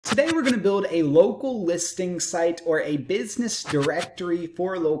Today we're going to build a local listing site or a business directory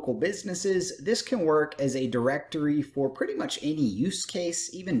for local businesses. This can work as a directory for pretty much any use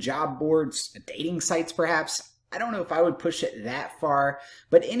case, even job boards, dating sites perhaps. I don't know if I would push it that far,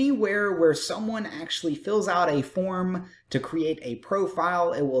 but anywhere where someone actually fills out a form to create a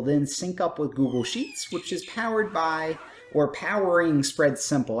profile, it will then sync up with Google Sheets, which is powered by or powering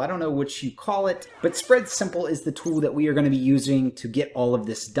SpreadSimple. I don't know what you call it, but SpreadSimple is the tool that we are going to be using to get all of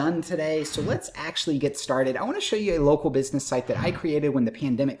this done today. So let's actually get started. I want to show you a local business site that I created when the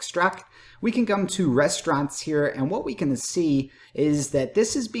pandemic struck. We can come to restaurants here, and what we can see is that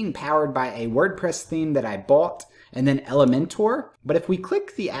this is being powered by a WordPress theme that I bought, and then Elementor. But if we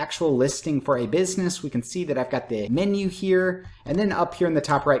click the actual listing for a business, we can see that I've got the menu here, and then up here in the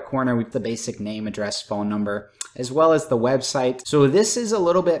top right corner, we have the basic name, address, phone number, as well as the website. So this is a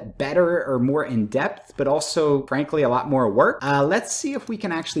little bit better or more in-depth, but also, frankly, a lot more work. Let's see if we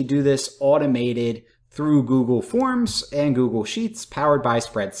can actually do this automated through Google Forms and Google Sheets powered by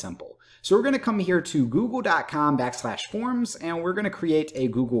SpreadSimple. So we're gonna come here to google.com/forms, and we're gonna create a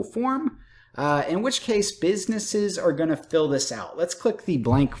Google form. In which case businesses are going to fill this out. Let's click the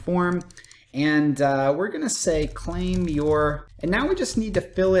blank form, and we're going to say claim your, and now we just need to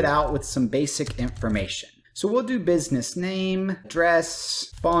fill it out with some basic information. So we'll do business name, address,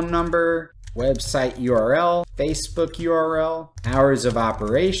 phone number, website URL, Facebook URL, hours of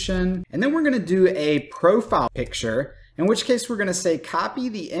operation, and then we're going to do a profile picture, in which case we're going to say copy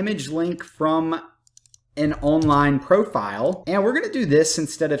the image link from an online profile, and we're going to do this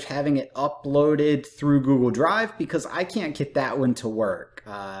instead of having it uploaded through Google Drive because I can't get that one to work.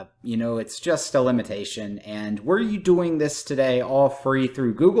 You know, it's just a limitation, and we're doing this today all free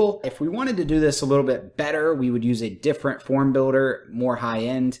through Google. If we wanted to do this a little bit better, we would use a different form builder, more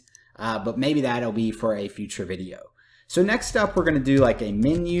high-end, but maybe that'll be for a future video. So next up, we're going to do like a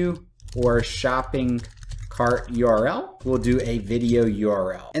menu or shopping cart URL. We'll do a video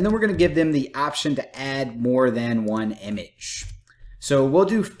URL, and then we're going to give them the option to add more than one image. So we'll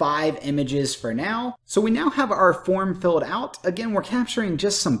do 5 images for now. So we now have our form filled out. Again, we're capturing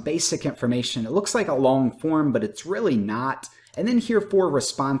just some basic information. It looks like a long form, but it's really not. And then here for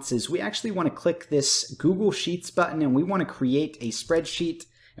responses, we actually want to click this Google Sheets button, and we want to create a spreadsheet,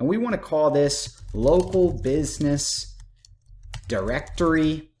 and we want to call this local business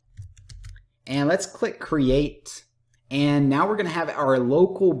directory. And let's click create. And now we're going to have our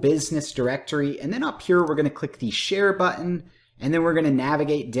local business directory. And then up here, we're going to click the share button. And then we're going to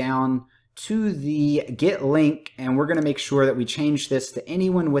navigate down to the get link. And we're going to make sure that we change this to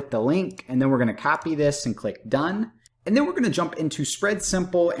anyone with the link. And then we're going to copy this and click done. And then we're going to jump into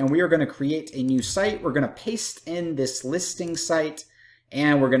SpreadSimple, and we are going to create a new site. We're going to paste in this listing site,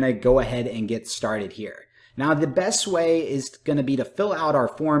 and we're going to go ahead and get started here. Now, the best way is going to be to fill out our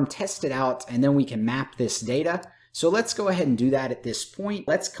form, test it out, and then we can map this data. So let's go ahead and do that at this point.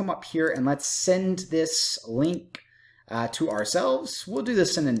 Let's come up here and let's send this link to ourselves. We'll do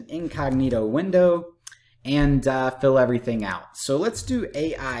this in an incognito window and fill everything out. So let's do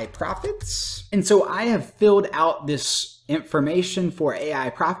aiPROFITz. And so I have filled out this information for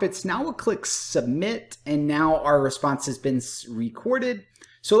aiPROFITz. Now we'll click submit, and now our response has been recorded.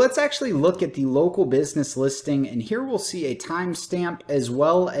 So let's actually look at the local business listing, and here we'll see a timestamp as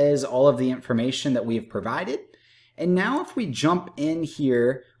well as all of the information that we have provided. And now if we jump in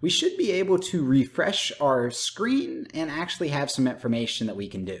here, we should be able to refresh our screen and actually have some information that we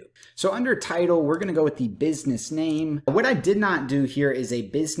can do. So under title, we're going to go with the business name. What I did not do here is a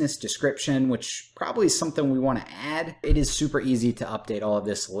business description, which probably is something we want to add. It is super easy to update all of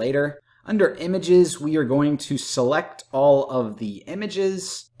this later. Under images, we are going to select all of the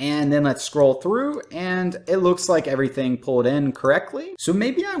images, and then let's scroll through, and it looks like everything pulled in correctly. So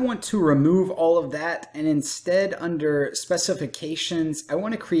maybe I want to remove all of that, and instead under specifications, I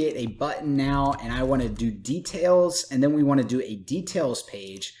want to create a button now, and I want to do details, and then we want to do a details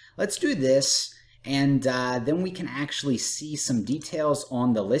page. Let's do this, and then we can actually see some details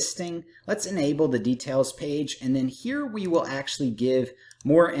on the listing. Let's enable the details page, and then here we will actually give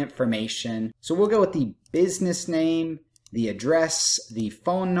more information. So we'll go with the business name, the address, the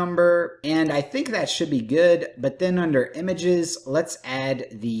phone number, and I think that should be good. But then under images, let's add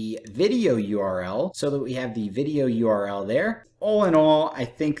the video URL so that we have the video URL there. All in all, I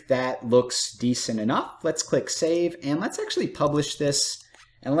think that looks decent enough. Let's click save, and let's actually publish this,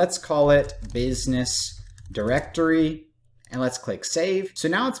 and let's call it business directory. and let's click save. So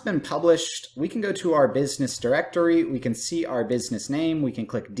now it's been published. We can go to our business directory. We can see our business name. We can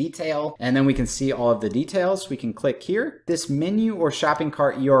click detail, and then we can see all of the details. We can click here. This menu or shopping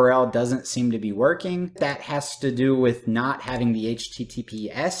cart URL doesn't seem to be working. That has to do with not having the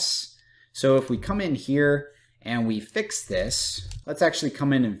HTTPS. So if we come in here and we fix this, let's actually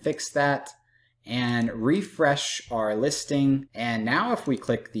come in and fix that and refresh our listing. And now if we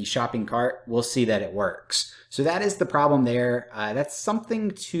click the shopping cart, we'll see that it works. So that is the problem there. That's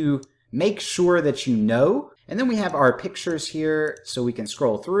something to make sure that you know. And then we have our pictures here, so we can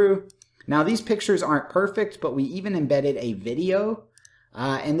scroll through. Now these pictures aren't perfect, but we even embedded a video.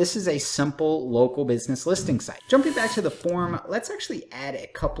 And this is a simple local business listing site. Jumping back to the form, let's actually add a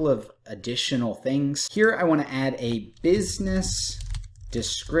couple of additional things. Here I want to add a business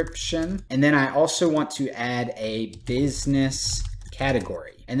description, and then I also want to add a business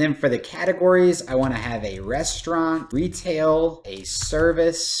category. And then for the categories, I want to have a restaurant, retail, a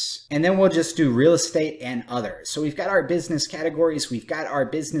service, and then we'll just do real estate and others. So we've got our business categories, we've got our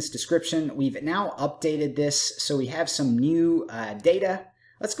business description. We've now updated this, so we have some new data.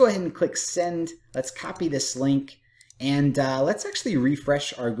 Let's go ahead and click send. Let's copy this link, and let's actually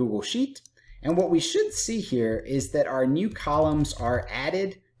refresh our Google Sheet. And what we should see here is that our new columns are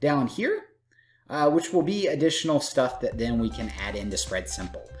added down here, which will be additional stuff that then we can add into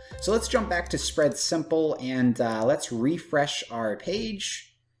SpreadSimple. So let's jump back to SpreadSimple and let's refresh our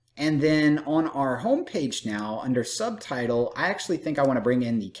page. And then on our home page now, under subtitle, I actually think I want to bring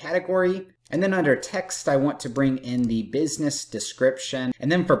in the category. And then under text, I want to bring in the business description. And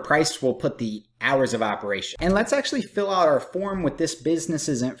then for price, we'll put the hours of operation. And let's actually fill out our form with this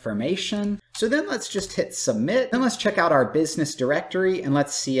business's information. So then let's just hit submit. Then let's check out our business directory and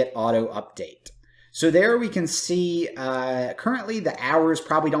let's see it auto update. So there we can see currently the hours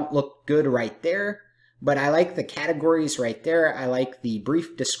probably don't look good right there, but I like the categories right there. I like the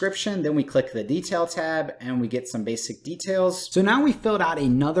brief description. Then we click the detail tab and we get some basic details. So now we filled out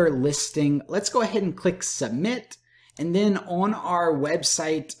another listing. Let's go ahead and click submit. And then on our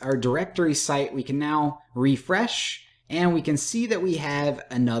website, our directory site, we can now refresh and we can see that we have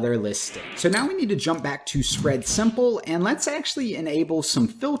another listing. So now we need to jump back to SpreadSimple and let's actually enable some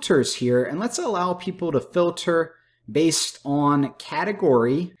filters here, and let's allow people to filter based on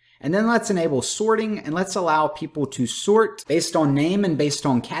category. And then let's enable sorting and let's allow people to sort based on name and based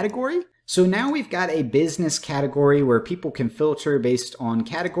on category. So now we've got a business category where people can filter based on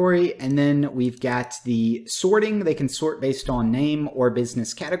category, and then we've got the sorting. They can sort based on name or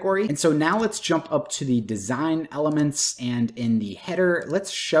business category. And so now let's jump up to the design elements, and in the header,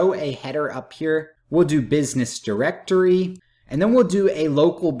 let's show a header up here. We'll do business directory, and then we'll do a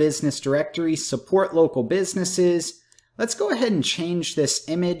local business directory, support local businesses. Let's go ahead and change this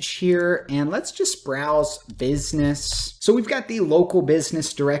image here and let's just browse business. So we've got the local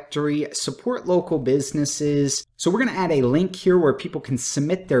business directory, support local businesses. So we're going to add a link here where people can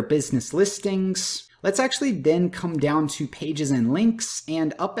submit their business listings. Let's actually then come down to pages and links,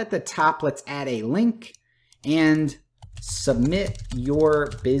 and up at the top, let's add a link and submit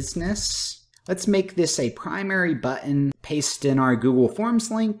your business. Let's make this a primary button, paste in our Google Forms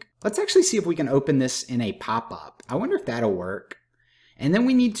link. Let's actually see if we can open this in a pop-up. I wonder if that'll work. And then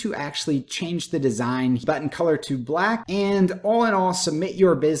we need to actually change the design button color to black. And all in all, submit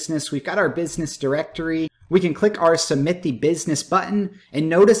your business. We've got our business directory. We can click our submit the business button. And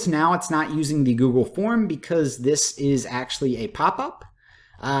notice now it's not using the Google form because this is actually a pop-up.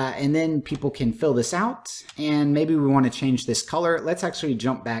 And then people can fill this out, and maybe we want to change this color. Let's actually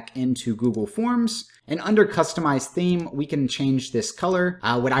jump back into Google Forms, and under Customize Theme, we can change this color.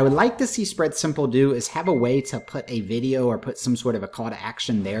 What I would like to see SpreadSimple do is have a way to put a video or put some sort of a call to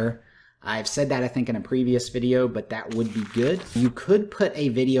action there. I've said that I think in a previous video, but that would be good. You could put a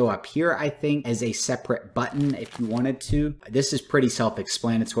video up here, I think, as a separate button if you wanted to. This is pretty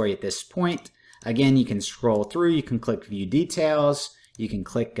self-explanatory at this point. Again, you can scroll through, you can click View Details, you can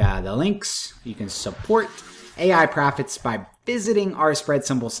click the links. You can support aiPROFITz by visiting our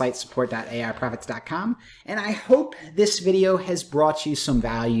SpreadSimple site, support.aiPROFITz.com. And I hope this video has brought you some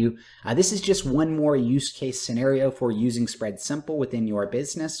value. This is just one more use case scenario for using SpreadSimple within your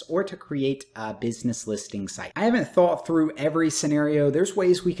business or to create a business listing site. I haven't thought through every scenario. There's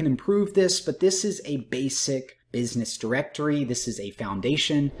ways we can improve this, but this is a basic business directory. This is a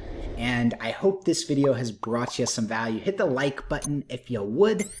foundation, and I hope this video has brought you some value. Hit the like button if you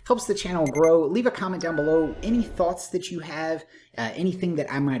would. Helps the channel grow. Leave a comment down below. Any thoughts that you have, anything that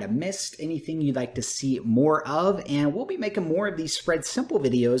I might have missed, anything you'd like to see more of, and we'll be making more of these SpreadSimple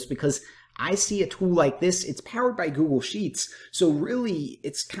videos because I see a tool like this, it's powered by Google Sheets, so really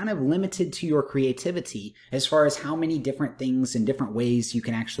it's kind of limited to your creativity as far as how many different things and different ways you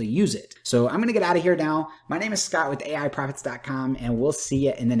can actually use it. So I'm going to get out of here now. My name is Scott with aiPROFITz.com, and we'll see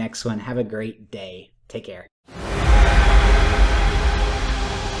you in the next one. Have a great day. Take care.